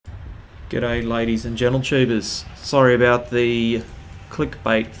G'day ladies and gentle tubers. Sorry about the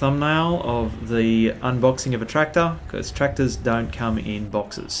clickbait thumbnail of the unboxing of a tractor, because tractors don't come in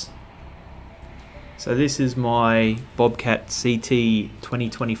boxes. So this is my Bobcat CT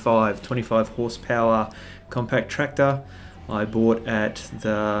 2025 25 horsepower compact tractor I bought at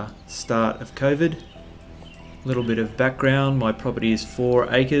the start of COVID. A little bit of background: my property is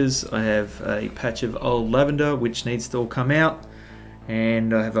 4 acres. I have a patch of old lavender which needs to all come out,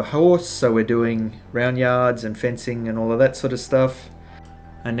 and I have a horse, so we're doing round yards and fencing and all of that sort of stuff.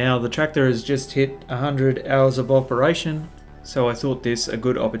 And now the tractor has just hit 100 hours of operation, so I thought this a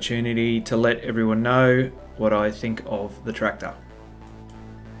good opportunity to let everyone know what I think of the tractor.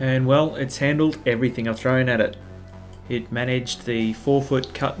 And well, it's handled everything I've thrown at it. It managed the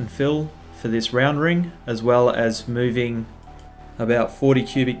 4-foot cut and fill for this round ring, as well as moving about 40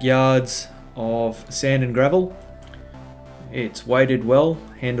 cubic yards of sand and gravel. It's weighted well,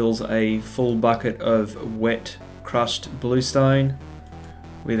 handles a full bucket of wet crushed bluestone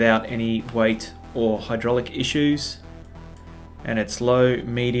without any weight or hydraulic issues, and its low,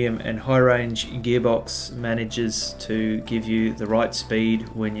 medium and high range gearbox manages to give you the right speed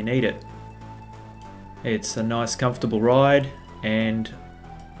when you need it. It's a nice comfortable ride, and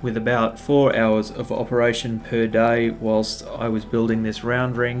with about 4 hours of operation per day whilst I was building this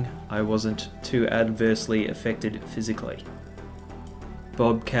round ring, I wasn't too adversely affected physically.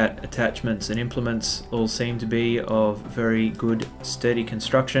 Bobcat attachments and implements all seem to be of very good sturdy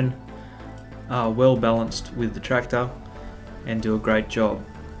construction, are well balanced with the tractor and do a great job.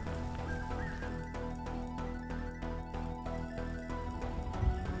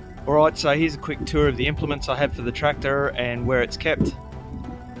 Alright, so here's a quick tour of the implements I have for the tractor and where it's kept.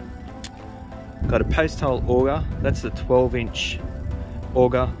 Got a post hole auger, that's the 12-inch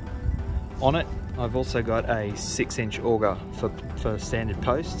auger on it. I've also got a 6-inch auger for standard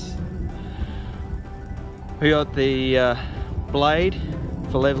posts. We got the blade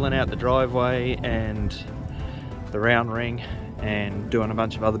for leveling out the driveway and the round ring and doing a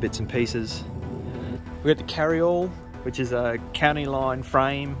bunch of other bits and pieces. We got the carry-all, which is a county line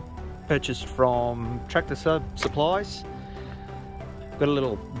frame purchased from Tractor Supplies. Got a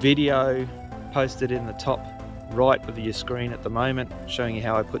little video posted in the top right of your screen at the moment showing you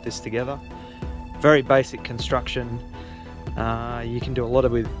how I put this together. Very basic construction. You can do a lot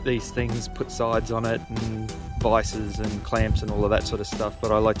with these things, put sides on it and vices and clamps and all of that sort of stuff,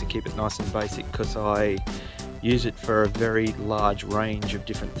 but I like to keep it nice and basic because I use it for a very large range of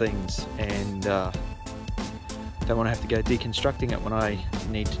different things, and don't want to have to go deconstructing it when I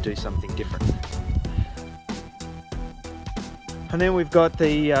need to do something different. And then we've got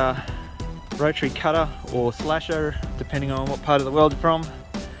the rotary cutter or slasher, depending on what part of the world you're from.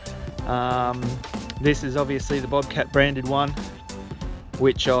 This is obviously the Bobcat branded one,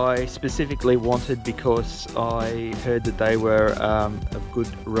 which I specifically wanted because I heard that they were of good,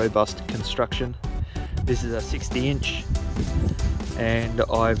 robust construction. This is a 60-inch, and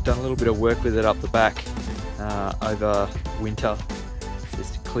I've done a little bit of work with it up the back over winter,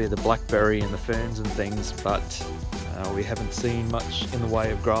 just to clear the blackberry and the ferns and things, but we haven't seen much in the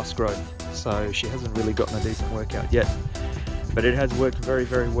way of grass growth, so she hasn't really gotten a decent workout yet. But it has worked very,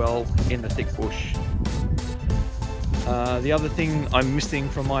 very well in the thick bush. The other thing I'm missing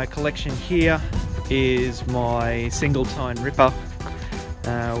from my collection here is my single tine ripper,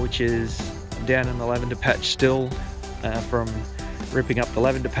 which is down in the lavender patch still, from ripping up the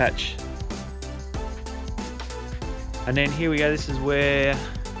lavender patch. And then here we go, this is where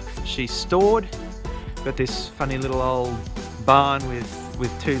she's stored. Got this funny little old barn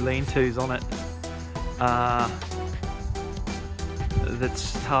with 2 lean-tos on it.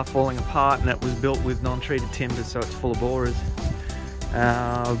 That's half falling apart, and it was built with non-treated timber, so it's full of borers,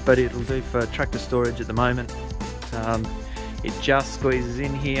 but it'll do for tractor storage at the moment. It just squeezes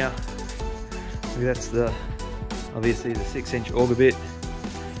in here. That's obviously the 6-inch auger bit,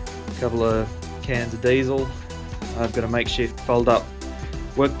 a couple of cans of diesel. I've got a makeshift fold-up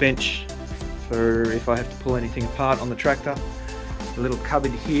workbench for if I have to pull anything apart on the tractor. A little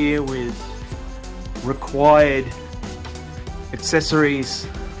cupboard here with required accessories,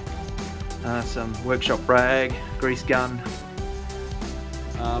 some workshop rag, grease gun,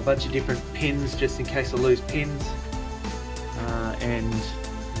 a bunch of different pins just in case I lose pins, and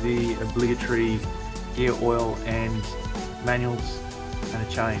the obligatory gear oil and manuals and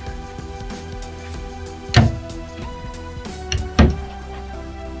a chain.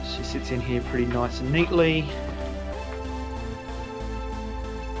 She sits in here pretty nice and neatly.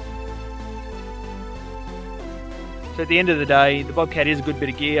 So at the end of the day, the Bobcat is a good bit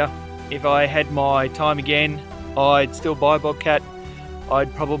of gear. If I had my time again, I'd still buy a Bobcat.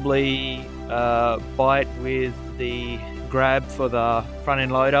 I'd probably buy it with the grab for the front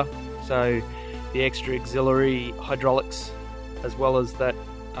end loader, so the extra auxiliary hydraulics as well as that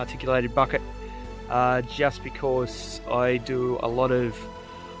articulated bucket, just because I do a lot of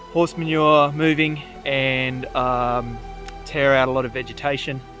horse manure moving and tear out a lot of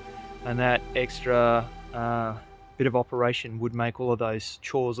vegetation, and that extra bit of operation would make all of those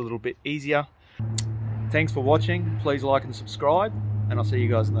chores a little bit easier. Thanks for watching. Please like and subscribe, and I'll see you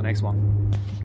guys in the next one.